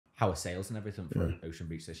How are sales and everything for Ocean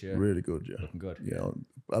Beach this year? Really good, yeah. Looking good. Yeah,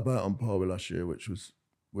 about on par with last year, which was,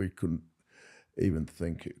 we couldn't even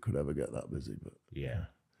think it could ever get that busy. But yeah.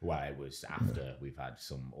 Well, it was after we've had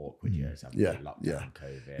some awkward years, haven't yeah, we? Lockdown, yeah.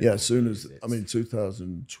 COVID. Yeah, as soon as,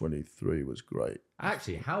 2023 was great.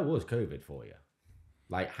 Actually, how was COVID for you?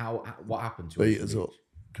 Like, what happened to Beat Ocean us Beach? up,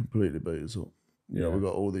 completely beat us up. You know, we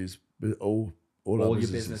got all these, all All our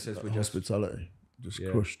your businesses were just hospitality, just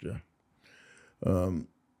crushed,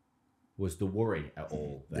 Was the worry at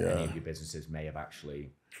all that any of your businesses may have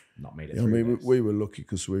actually not made it I through mean, this? we were lucky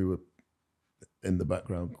because we were in the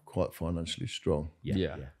background quite financially strong.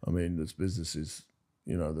 Yeah. I mean, there's businesses,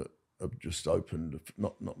 you know, that have just opened,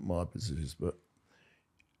 not my businesses, but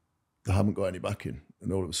they haven't got any backing,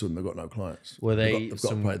 and all of a sudden they've got no clients. Were they've got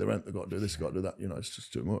to pay the rent, they've got to do this, they've got to do that. You know, it's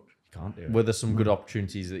just too much. Can't do it. Were there some good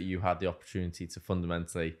opportunities that you had the opportunity to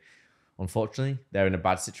fundamentally? Unfortunately, they're in a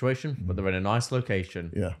bad situation, but they're in a nice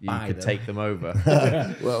location. Yeah, you could take them over.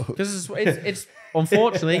 well, because it's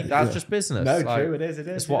unfortunately that's just business. No, like, true, it is.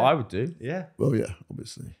 It's what I would do. Yeah. Well, yeah,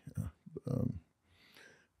 obviously. Yeah.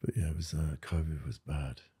 But yeah, it was COVID was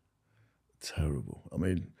bad, terrible. I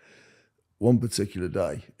mean, one particular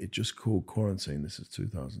day, it just called quarantine. This is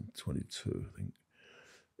 2022, I think.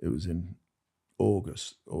 It was in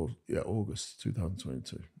August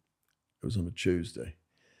 2022. It was on a Tuesday.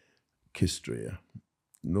 Kistria,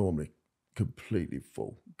 normally completely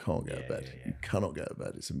full. Can't get out of bed. You cannot get out of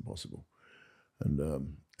bed. It's impossible.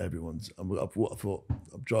 And everyone's. I thought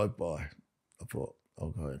I'd drive by. I thought I'll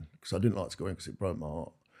go in because I didn't like to go in because it broke my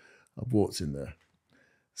heart. I've walked in there,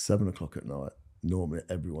 7 o'clock at night. Normally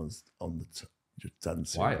everyone's on the just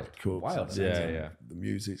dancing. Wild. Yeah. The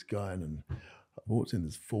music's going, and I walked in.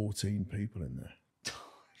 There's 14 people in there.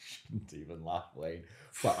 Shouldn't even laugh, Wayne.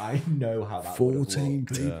 But I know how that 14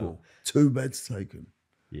 people, 2 beds taken.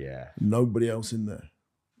 Yeah. Nobody else in there.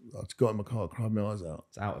 I just got in my car, cried my eyes out.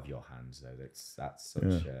 It's out of your hands, though. That's such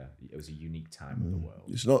it was a unique time of the world.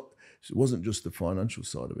 It wasn't just the financial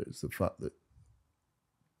side of it. It's the fact that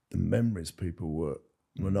the memories people were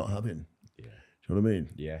not having. Yeah. Do you know what I mean?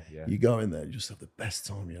 Yeah. You go in there, you just have the best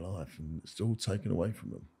time of your life, and it's all taken away from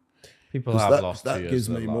them. People have lost. That gives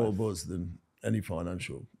me more buzz than any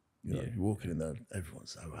financial. You know, you're walking in there,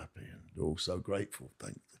 everyone's so happy and they're all so grateful.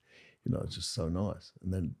 It's just so nice.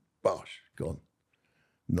 And then, bosh, gone.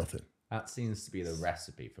 Nothing. That seems to be the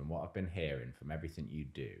recipe from what I've been hearing from everything you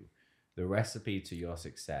do. The recipe to your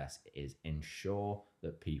success is ensure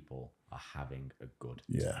that people are having a good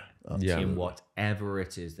time. In whatever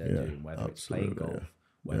it is they're doing, whether it's playing golf,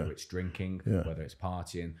 whether it's drinking, whether it's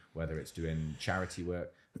partying, whether it's doing charity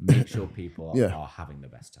work. Make sure people are having the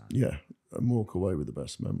best time. Yeah, and walk away with the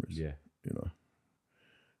best memories. Yeah. You know,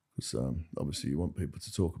 because obviously you want people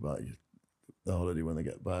to talk about the holiday when they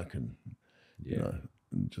get back, and you know,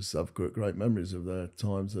 and just have great memories of their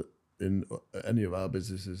times in any of our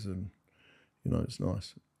businesses, and you know, it's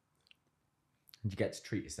nice. You get to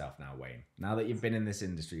treat yourself now, Wayne. Now that you've been in this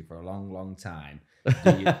industry for a long, long time,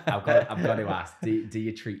 I've got to ask: do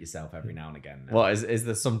you treat yourself every now and again? Now? What is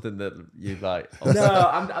there something that you like? No,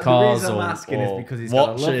 the reason I'm asking is because he's got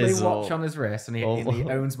a lovely watch on his wrist, and he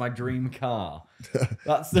owns my dream car.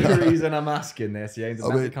 That's the reason I'm asking this. He owns a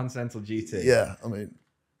Bentley Continental GT. Yeah, I mean,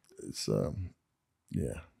 it's I'm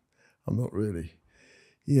not really.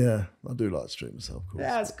 Yeah, I do like to treat myself. Of course.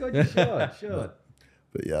 Yeah, it's good. You should.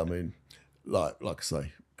 But yeah, I mean, like I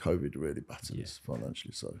say, COVID really battered us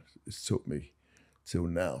financially, so it's took me till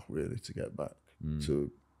now really to get back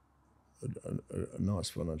to a nice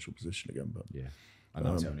financial position again. But and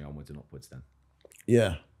that's only onwards and upwards then.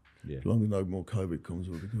 Yeah. As long as no more COVID comes,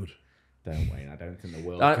 we'll be good. Don't, Wayne. I don't think the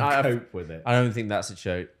world can cope with it. I don't think that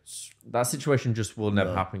situation just will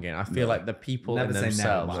never happen again. I feel like the people never in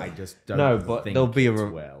themselves. I just don't. But think there'll be a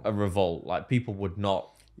revolt. Like people would not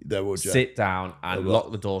sit down and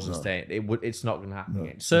lock the doors and stay. It's not going to happen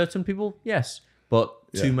again. Certain people, yes, but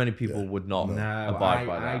too many people would not abide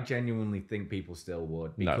by that. I genuinely think people still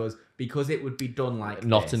would because it would be done like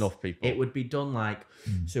not enough people. It would be done like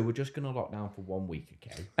so. We're just going to lock down for 1 week,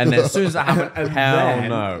 okay? And then as soon as that happens, hell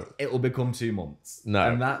no, it will become 2 months.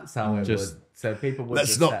 No, and that's how it would. So people would.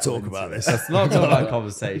 Let's not talk about this. Let's not talk about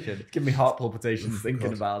conversation. Give me heart palpitations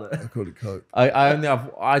thinking about it. I couldn't cope.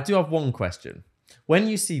 I do have one question. When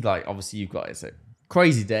you see, like, obviously you've got, it's a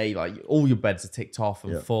crazy day, like all your beds are ticked off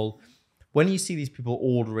and full. When you see these people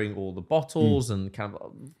ordering all the bottles and kind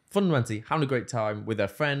of fundamentally having a great time with their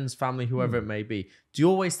friends, family, whoever it may be, do you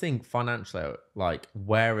always think financially, like,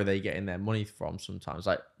 where are they getting their money from sometimes?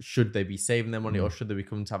 Like, should they be saving their money or should they be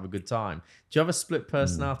coming to have a good time? Do you have a split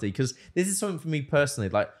personality? Because this is something for me personally,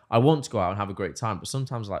 like, I want to go out and have a great time, but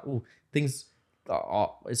sometimes like, things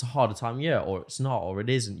it's a harder time, or it's not, or it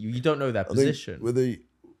isn't. You don't know their position. With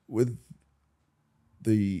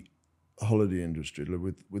the holiday industry,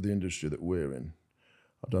 with the industry that we're in,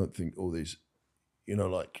 I don't think all these,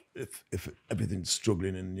 like if everything's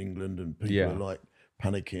struggling in England and people are like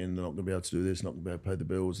panicking, they're not going to be able to do this, not going to be able to pay the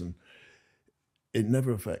bills, and it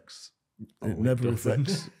never affects. It never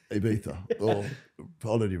affects Ibiza or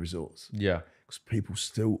holiday resorts. Yeah. Because people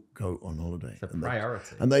still go on holiday. It's a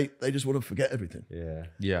priority. And they just want to forget everything. Yeah.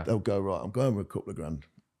 Yeah. They'll go, right, I'm going with a couple of grand.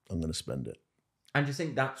 I'm going to spend it. And do you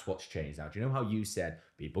think that's what's changed now? Do you know how you said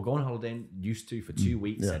people go on holiday, used to for 2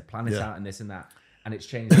 weeks, said plan it out and this and that. And it's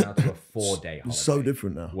changed now to a 4-day holiday. It's so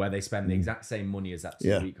different now. Where they spend the exact same money as that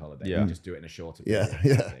 2-week holiday. Yeah. And just do it in a shorter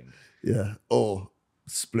period. Yeah. Or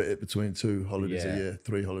split it between 2 holidays a year,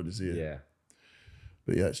 3 holidays a year. Yeah.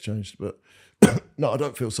 But yeah, it's changed. But no, I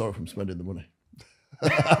don't feel sorry from spending the money.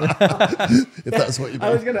 If that's what you mean. I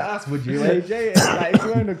was going to ask, would you, AJ? Like, if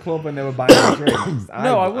you owned a club and they were buying drinks,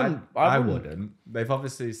 I wouldn't. I wouldn't. They've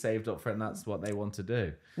obviously saved up for it, and that's what they want to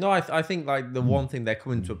do. No, I think like the one thing, they're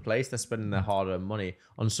coming to a place, they're spending their hard-earned money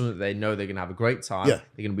on something that they know they're going to have a great time. Yeah.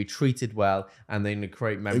 They're going to be treated well, and they're going to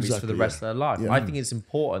create memories for the rest of their life. Yeah. I think it's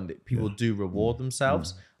important that people do reward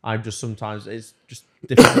themselves. I'm just sometimes it's just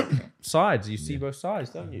different sides. You see both sides,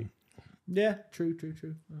 don't you? Yeah, true.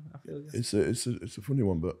 I feel you. It's a funny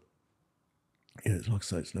one, but it's like I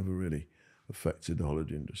say, it's never really affected the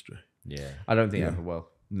holiday industry. Yeah. I don't think it ever will.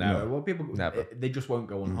 No, well, people Never. They just won't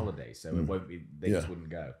go on holiday, so it won't be. They just wouldn't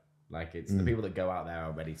go. Like it's the people that go out there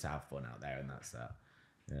are ready to have fun out there, and that's that.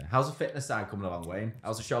 Yeah. How's the fitness side coming along, Wayne?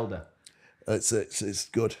 How's the shoulder? It's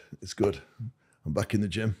good. It's good. I'm back in the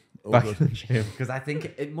gym. Back in the gym. Because I think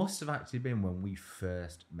it must have actually been when we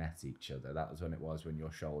first met each other. That was when it was when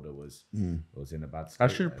your shoulder was in a bad state. I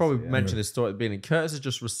should have probably mentioned this story at the beginning. Curtis has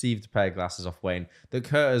just received a pair of glasses off Wayne that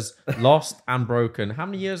Curtis lost and broken. How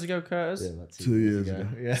many years ago, Curtis? Yeah, like 2 years ago.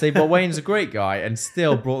 Yeah. See, but Wayne's a great guy and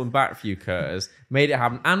still brought them back for you, Curtis. Made it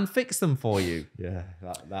happen and fixed them for you. Yeah,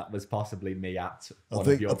 that was possibly me at one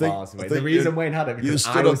of your bars. Wayne. I The think reason Wayne had it because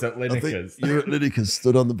I was at Lineker's. You were at Lineker's,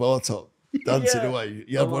 stood on the bar top, dancing away.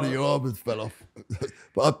 You had one of your arms fell off.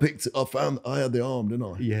 But I picked it. I had the arm, didn't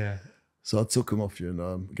I? Yeah. So I took them off you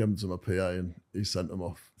and gave them to my PA and he sent them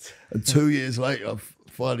off. And 2 years later, I've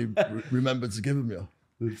finally remembered to give them you.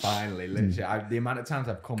 Finally, literally. The amount of times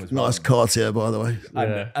I've come as well. Nice Cartier, by the way.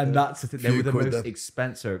 And that's the thing. They were the most then.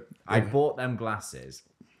 expensive. I bought them glasses,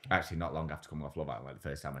 actually not long after coming off Love Island, like the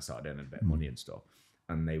first time I started earning a bit of money and stuff.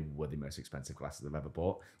 And they were the most expensive glasses I've ever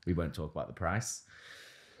bought. We won't talk about the price.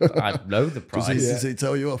 I know the price. Does he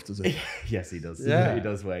tell you off, does he? Yes, he does. Yeah. He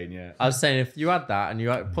does, Wayne, yeah. I was saying, if you had that and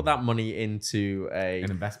you put that money into An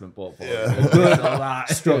investment portfolio.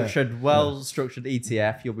 structured, well-structured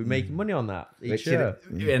ETF, you'll be making money on that each year.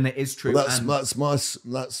 And it is true. Well,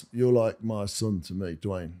 you're like my son to me,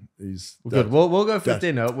 Dwayne. He's Good. We'll go for Dad,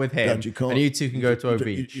 dinner with him, Dad, you can't, and you two can go to a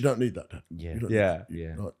beach. You don't need that, Dad. Yeah. You don't Yeah. need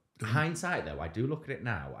that. Like, Hindsight, though, I do look at it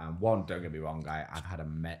now, and one, don't get me wrong, I've had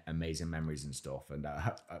amazing memories and stuff, and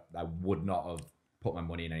I would not have put my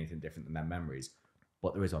money in anything different than their memories.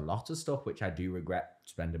 But there is a lot of stuff which I do regret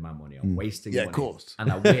spending my money on, wasting money. of course.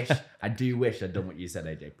 And I do wish I'd done what you said,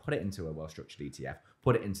 AJ. Put it into a well-structured ETF,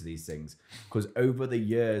 put it into these things, because over the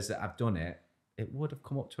years that I've done it, it would have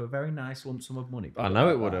come up to a very nice lump sum of money. I know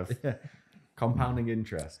it would have. Yeah. Compounding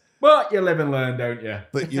interest. But you live and learn, don't you?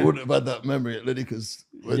 But you wouldn't have had that memory at Lineker's.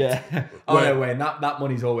 Yeah. Oh, no, Wayne, that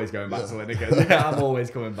money's always going back to Lineker's. I'm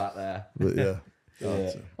always coming back there. But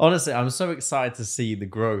yeah. Honestly, I'm so excited to see the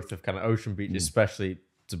growth of kind of Ocean Beach, especially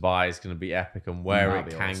Dubai is going to be epic and where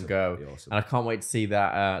it can go. Awesome. And I can't wait to see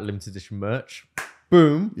that limited edition merch.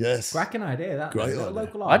 Boom. Yes. Cracking idea, that. Great idea. idea.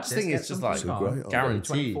 Local I just artists, think get it's just something like great idea.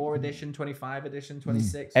 guaranteed. 24 edition, 25 edition,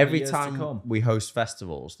 26. Every years to time come. we host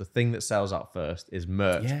festivals, the thing that sells out first is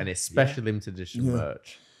merch, Yeah, and especially limited edition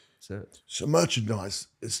merch. So merchandise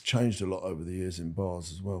has changed a lot over the years in bars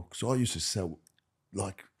as well. Because I used to sell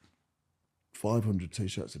like 500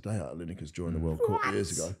 T-shirts a day out of Lineker's during the World Cup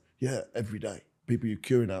years ago. Yeah, every day. People were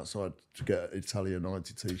queuing outside to get an Italia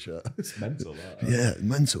 90 T-shirt. It's mental, that. Yeah,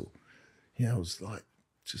 mental. Yeah, I was like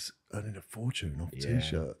just earning a fortune off Yeah.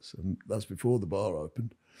 T-shirts. And that's before the bar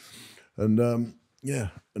opened. And and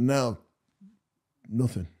now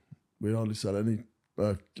nothing. We hardly sell any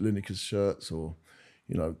Lineker's shirts or,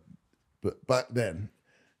 but back then,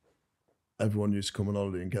 everyone used to come on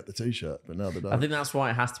holiday and get the T-shirt, but now they don't. I think that's why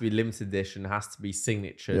it has to be limited edition, it has to be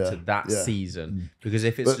signature to that season. Because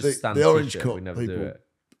if it's But just a standard the orange T-shirt, cup, we never people, do it.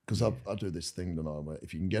 because I do this thing, don't I? Where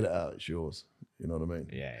if you can get it out, it's yours. You know what I mean?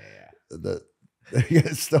 Yeah. They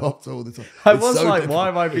get stopped all the time. I was like, why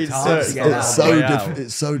am I being searched?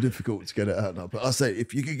 It's so difficult to get it out now. But I say,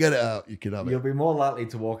 if you can get it out, you can have it. You'll be more likely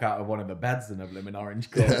to walk out of one of the beds than a blooming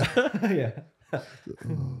orange club. Yeah.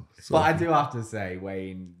 But I do have to say,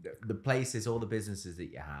 Wayne, the places, all the businesses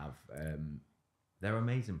that you have, they're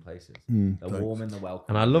amazing places. They're warm and they're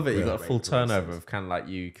welcome. And I love it. You've got a full turnover of kind of like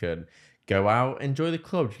you can go out, enjoy the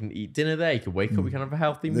club. You can eat dinner there. You can wake up. You can have a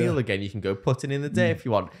healthy meal again. You can go putting in the day if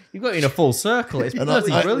you want. You've got it in a full circle. It's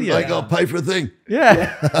bloody brilliant. I got to pay for a thing.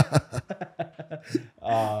 Yeah.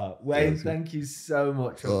 Wayne, thank you so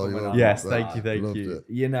much for coming on. Yes, thank you. It.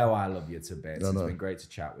 You know I love you to bits. It's been great to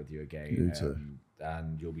chat with you again. You too.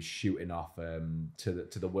 And you'll be shooting off to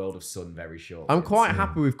the world of sun very shortly. I'm quite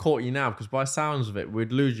happy we've caught you now because by sounds of it,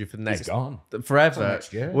 we'd lose you for the next forever.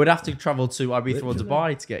 Next year. We'd have to travel to Ibiza or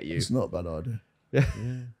Dubai to get you. It's not a bad idea. Yeah.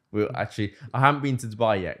 Well, actually, I haven't been to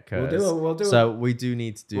Dubai yet, Curtis. We do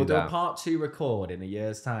need to do that. We'll do a part 2 record in a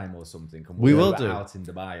year's time or something. We will do out in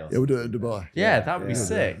Dubai. We'll do it in Dubai. Yeah, that'd be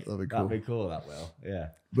sick. That'd be cool. That'd be cool. That will. Yeah.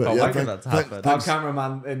 But that to happen. Our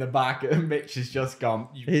cameraman in the back, Mitch, has just gone.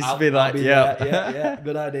 He's been like, yeah,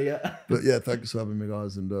 good idea. But yeah, thanks for having me,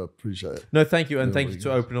 guys, and appreciate it. No, thank you, and thank you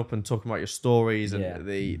to open up and talking about your stories and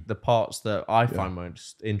the parts that I find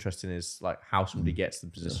most interesting is like how somebody gets to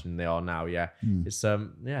the position they are now. Yeah, it's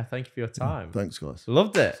thank you for your time. Thanks, guys.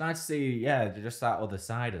 Loved it. It's nice to see, just that other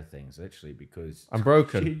side of things, literally, because I'm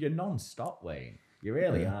broken. You're non-stop, Wayne. You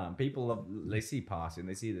really are. People they see passing,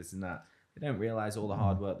 they see this and that. They don't realise all the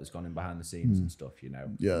hard work that's gone in behind the scenes and stuff, you know.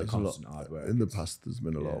 Yeah, the constant hard work. In the past, there's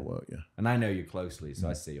been a lot of work, And I know you closely, so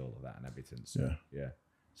I see all of that and everything. So, yeah.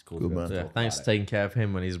 It's cool. Good, man. Thanks for taking care of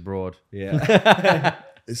him when he's abroad. Yeah.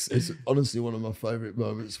 It's honestly one of my favourite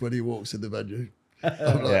moments when he walks in the venue.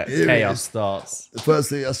 Chaos starts. The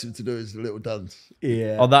first thing he asks him to do is a little dance.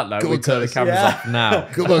 Yeah. On that note, we turn the cameras off now.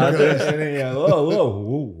 Come on, guys.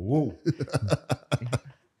 Whoa.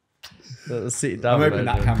 Let's sit down. I'm hoping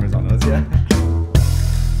that camera's on us,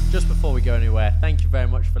 Just before we go anywhere, thank you very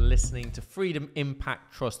much for listening to Freedom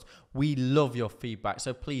Impact Trust. We love your feedback,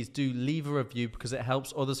 so please do leave a review because it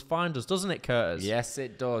helps others find us, doesn't it, Curtis? Yes,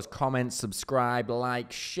 it does. Comment, subscribe,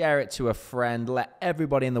 like, share it to a friend. Let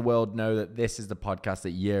everybody in the world know that this is the podcast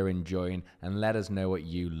that you're enjoying, and let us know what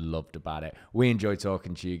you loved about it. We enjoy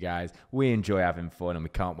talking to you guys. We enjoy having fun, and we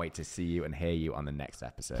can't wait to see you and hear you on the next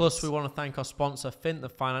episode. Plus, we want to thank our sponsor, FINT, the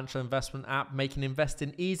financial investment app, making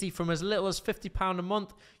investing easy from as little as £50 a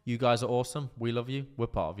month. You guys are awesome. We love you. We're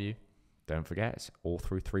part of you. Don't forget, it's all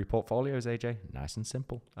through 3 portfolios, AJ. Nice and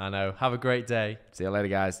simple. I know. Have a great day. See you later,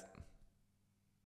 guys.